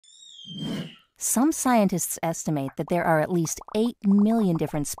Some scientists estimate that there are at least 8 million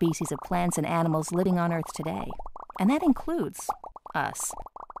different species of plants and animals living on Earth today, and that includes us.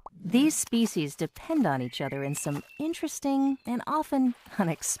 These species depend on each other in some interesting and often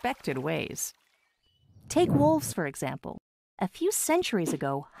unexpected ways. Take wolves, for example. A few centuries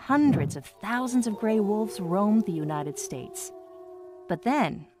ago, hundreds of thousands of gray wolves roamed the United States. But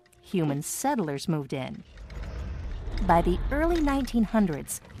then, human settlers moved in. By the early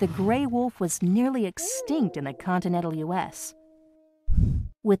 1900s, the gray wolf was nearly extinct in the continental U.S.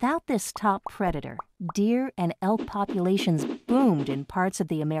 Without this top predator, deer and elk populations boomed in parts of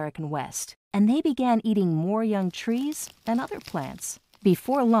the American West, and they began eating more young trees and other plants.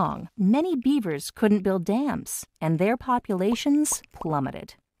 Before long, many beavers couldn't build dams, and their populations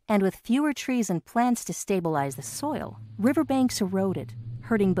plummeted. And with fewer trees and plants to stabilize the soil, riverbanks eroded,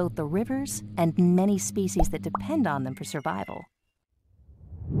 hurting both the rivers and many species that depend on them for survival.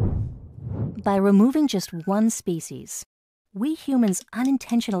 By removing just one species, we humans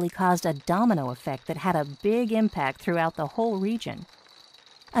unintentionally caused a domino effect that had a big impact throughout the whole region.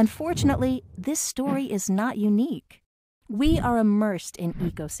 Unfortunately, this story is not unique. We are immersed in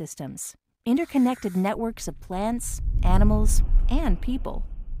ecosystems, interconnected networks of plants, animals, and people.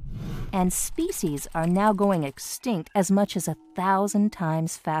 And species are now going extinct as much as 1,000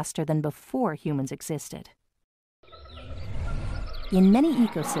 times faster than before humans existed. In many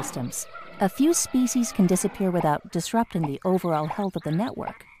ecosystems, a few species can disappear without disrupting the overall health of the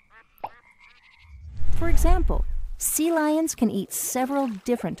network. For example, sea lions can eat several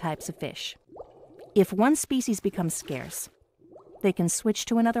different types of fish. If one species becomes scarce, they can switch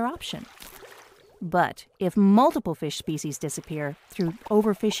to another option. But if multiple fish species disappear, through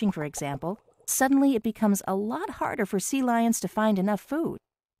overfishing for example, suddenly it becomes a lot harder for sea lions to find enough food.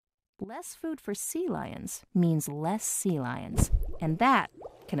 Less food for sea lions means less sea lions, and that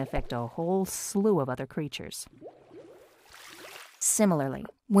can affect a whole slew of other creatures. Similarly,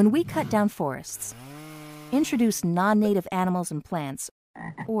 when we cut down forests, introduce non-native animals and plants,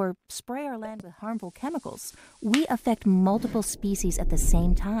 or spray our land with harmful chemicals, we affect multiple species at the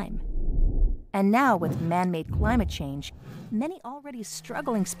same time. And now, with man-made climate change, many already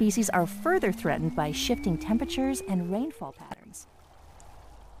struggling species are further threatened by shifting temperatures and rainfall patterns.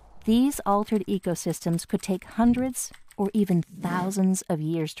 These altered ecosystems could take hundreds or even thousands of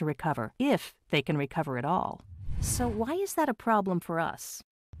years to recover, if they can recover at all. So why is that a problem for us?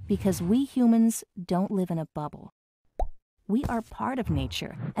 Because we humans don't live in a bubble. We are part of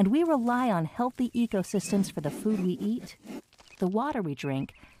nature, and we rely on healthy ecosystems for the food we eat, the water we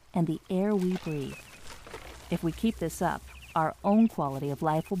drink, and the air we breathe. If we keep this up, our own quality of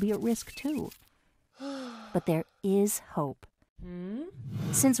life will be at risk too. But there is hope.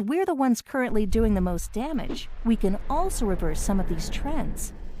 Since we're the ones currently doing the most damage, we can also reverse some of these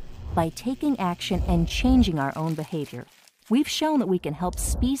trends. By taking action and changing our own behavior, we've shown that we can help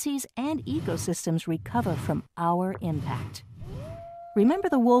species and ecosystems recover from our impact. Remember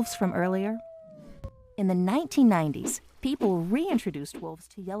the wolves from earlier? In the 1990s, people reintroduced wolves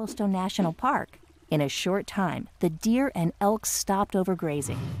to Yellowstone National Park. In a short time, the deer and elk stopped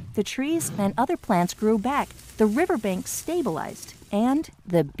overgrazing. The trees and other plants grew back, the riverbanks stabilized, and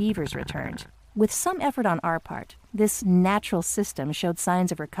the beavers returned. With some effort on our part, this natural system showed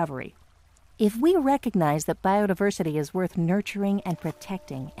signs of recovery. If we recognize that biodiversity is worth nurturing and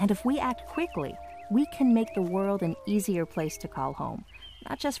protecting, and if we act quickly, we can make the world an easier place to call home,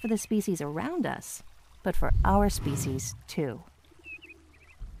 not just for the species around us, but for our species too.